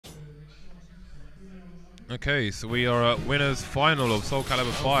Okay, so we are at winners final of Soul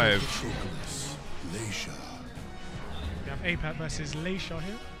Calibur 5. Leixia. We have a.Pat versus Leixia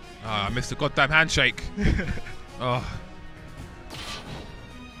here. Ah, I missed the goddamn handshake. Oh.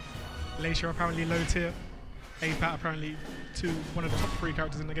 Leixia apparently low tier. a.Pat apparently one of the top 3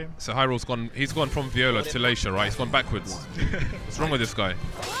 characters in the game. So Hyrul's gone. He's gone from Viola to Leixia, right? He's gone backwards. What's wrong with this guy?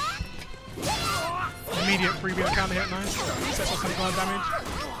 Immediate freebie on counter hit, nice. Sets off some guard damage.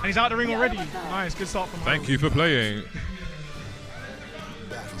 And he's out of the ring already. Nice, good start from Hyrule. Thank you for playing.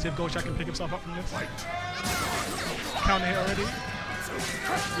 See if ShaD can pick himself up from this. Counter hit already.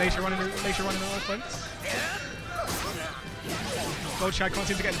 Leixia running the offense. ShaD can't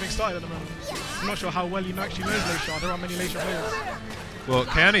seem to get anything started at the moment. I'm not sure how well he actually knows Leixia. There aren't many Leixia players. Well,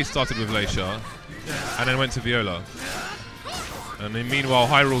 Kayane started with Leixia, and then went to Viola. And then meanwhile,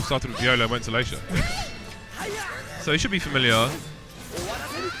 Hyrule started with Viola and went to Leixia. So he should be familiar.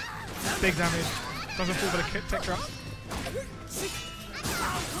 Big damage. Doesn't fall for the tech trap.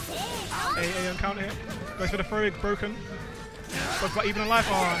 A on counter hit. Goes for the throw, broken. But even in life,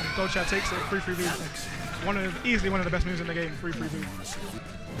 ShaD takes it. 3-3 boot. Easily one of the best moves in the game. 3-3 boot.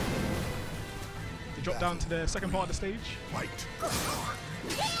 They drop down to the second part of the stage.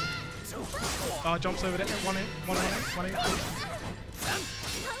 Jumps over the 1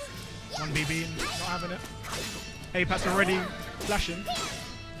 BB, not having it. a.Pat's already flashing.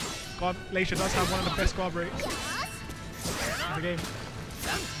 Leixia does have one of the best guard breaks in the game.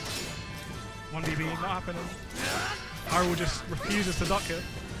 1 BB, not happening. Hyrule just refuses to duck it.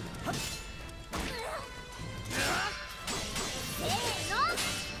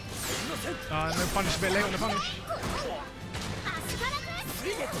 No punish, a bit late on the punish.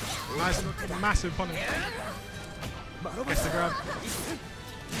 Nice, massive punish. Gets the grab.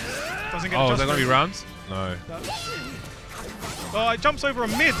 Doesn't get Oh, is that going to be rounds? No. Oh, it jumps over a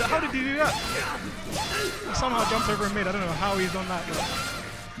mid. How did he do that? He somehow jumps over a mid. I don't know how he's done that.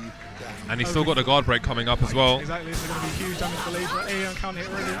 And he's still got the guard break coming up as well. Exactly, this is going to be huge damage for Leixia. A on counter hit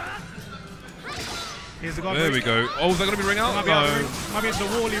already. Here's the guard break. There we go. Oh, is that going to be ring out? Might be out of the ring. Might be into the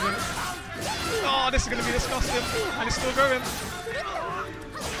wall even. Oh, this is going to be disgusting. And it's still going.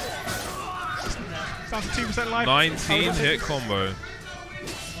 It's down to 2% life. 19 hit combo.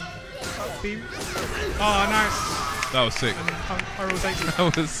 Beam. Oh, nice. That was sick. And Hyrule takes it.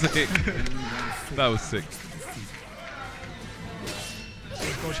 That was sick. That was sick.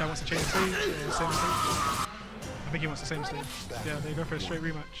 ShaD wants to change stage. Same stage. I think he wants the same stage. Yeah, they go for a straight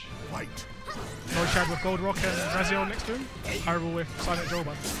rematch. ShaD with Gold Rock and Raziel next to him. Hyrule with Silent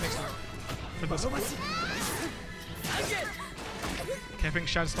Joba next to him. Okay, I think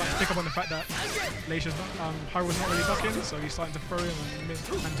ShaD's starting to pick up on the fact that Leishia's Hyrule's not really ducking, so he's starting to throw him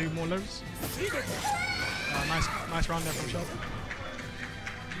and do more lows. Nice round there from ShaD.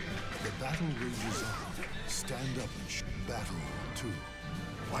 The battle rages on. Stand up and battle 2.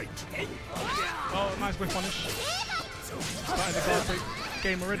 Fight. Oh, nice whip punish. Started the guard break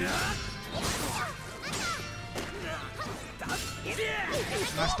game already.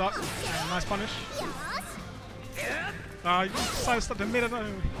 Nice duck, nice punish. Sidestep the mid.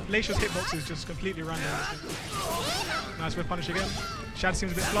 Leishia's hitbox is just completely random. Nice whip punish again. ShaD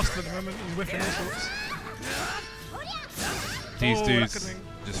seems a bit flustered at the moment. He's whiffing all sorts. These dudes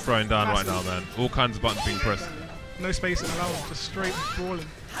just throwing down right now, man. All kinds of buttons being pressed. No spacing allowed, just straight brawling.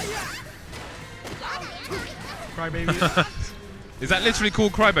 Crybaby. Is that literally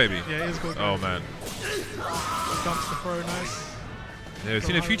called Crybaby? Yeah, it is called Crybaby. Oh man. Jumps to throw, nice. Yeah, we've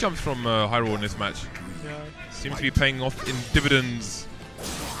seen a few jumps from Hyrule in this match. Yeah. Seems to be paying off in dividends.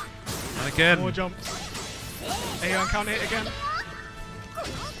 And again. More jumps. A on counter hit again.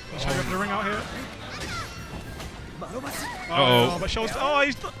 He's trying to go for the ring out here. Uh-oh. But shows.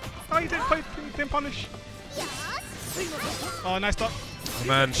 He didn't punish. Oh, nice stop. Oh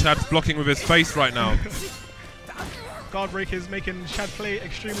man, ShaD's blocking with his face right now. Guard break is making ShaD play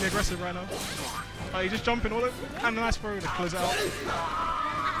extremely aggressive right now. He's just jumping all over. And a nice throw to close it out.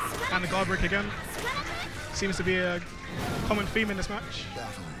 And the guard break again. Seems to be a common theme in this match.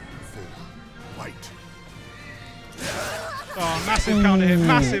 Oh, massive counter hit,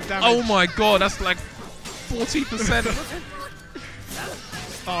 massive damage. Oh my god, that's like 40%.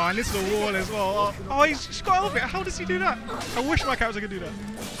 Oh, and into the wall as well. Oh, he's got out of it. How does he do that? I wish my character could do that.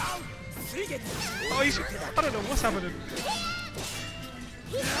 Oh, I don't know what's happening.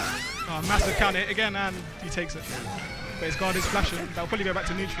 Oh, massive counter hit again, and he takes it. But his guard is flashing. That'll probably go back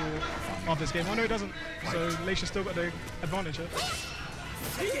to neutral after this game. Oh no, it doesn't. So Leishia's still got the advantage here.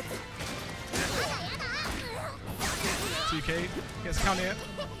 2K gets a counter hit.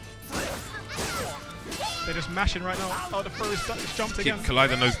 They're just mashing right now. Oh, the throw is jumped again. Keep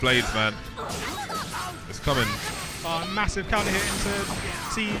colliding those blades, man. It's coming. Massive counter hit into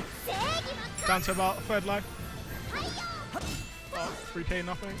C. Down to about third life. 3k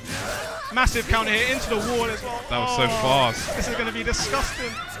nothing. Massive counter hit into the wall as well. That was so fast. This is going to be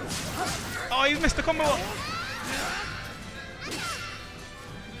disgusting. Oh, he's missed the combo.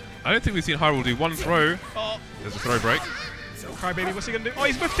 I don't think we've seen Hyrul do one throw. Oh. There's a throw break. Crybaby, what's he going to do? Oh,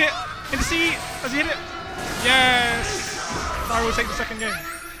 he's whiffed it into C. Has he hit it? Yes. Hyrul takes the second game.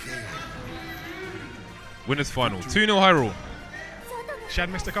 Winners final. 2-0 Hyrul. ShaD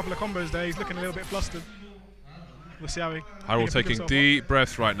missed a couple of combos there. He's looking a little bit flustered. We'll see how he... Hyrul taking deep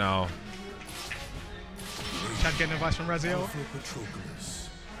breaths right now. ShaD getting advice from Raziel.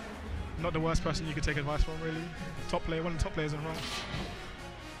 Not the worst person you could take advice from, really. Top player, one of the top players in front.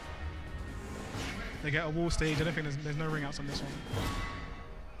 They get a wall stage. I don't think there's no ring outs on this one.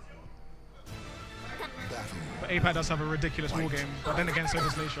 But a.Pat does have a ridiculous wall game. But then again, so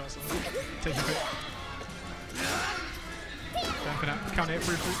does Leixia, so take a pick. Going for that counter hit,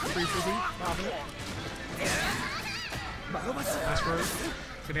 free. Not having it. Nice throw.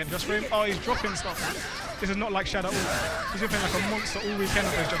 Gonna get just frame. Oh, he's dropping stuff. This is not like ShaD at all. He's been playing like a monster all weekend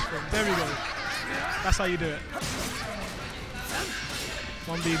with those just frame. There we go. That's how you do it.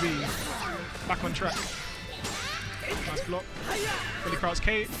 1BB. Back on track. Nice block. Really crouch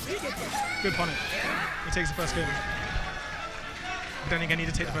K. Good punish. He takes the first game. But then again, he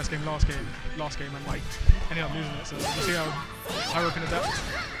did take the first game last game, and like ended up losing it. So we'll see how Hyrul can adapt.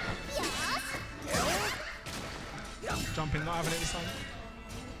 Jumping, not having it this time.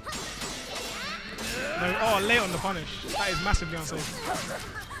 No, oh, late on the punish. That is massively unsafe.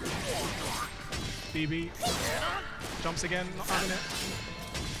 BB. Jumps again, not having it.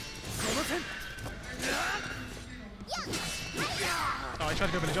 Oh, he tried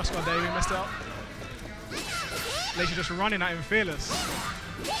to go for the just guard there, he messed it up. Leixia just running at him fearless.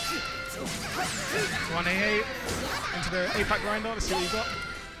 1A8 into the a.Pat grinder, let's see what he's got.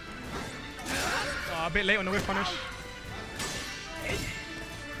 Oh, a bit late on the whiff punish.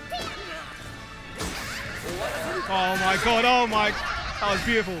 Oh my god, oh my, that was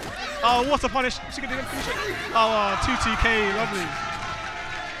beautiful. Oh, what a punish. She could finish it. Oh, 2-2K, lovely.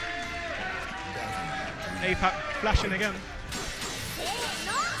 a.Pat flashing again.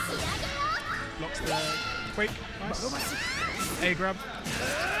 Blocks the quake, nice. A grab.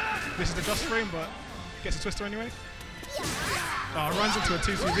 This is the just frame, but gets a twister anyway. Oh, runs into a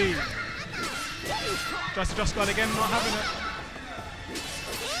 2-2B. Tries to just guard again, not having it.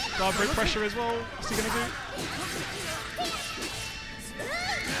 Guard break pressure as well. What's he gonna do?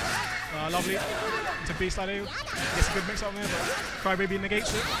 Lovely. Into B slide A. Gets a good mix up there, but Crybaby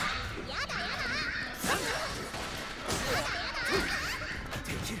negates it.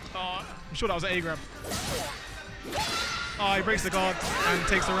 Oh, I'm sure that was an A grab. Oh, he breaks the guard and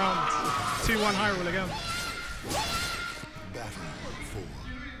takes the round. 2-1 Hyrul again. Battle for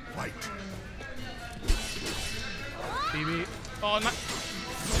fight. BB. Oh, no.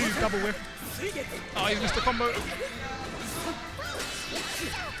 2 double whiff. Oh, he's missed the combo.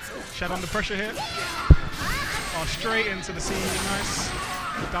 ShaD under pressure here. Oh, straight into the C. Nice.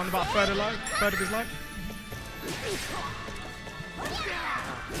 Down about a third of his life.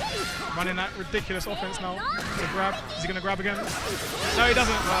 Running that ridiculous offense now. To grab. Is he going to grab again? No, he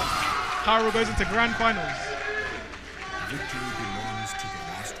doesn't, but Hyrul goes into grand finals. Victory belongs to the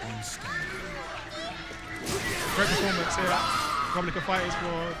last one standing. Great performance here at Republic of Fighters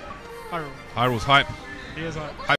for Hyrul. Hyrul's hype. He is hype.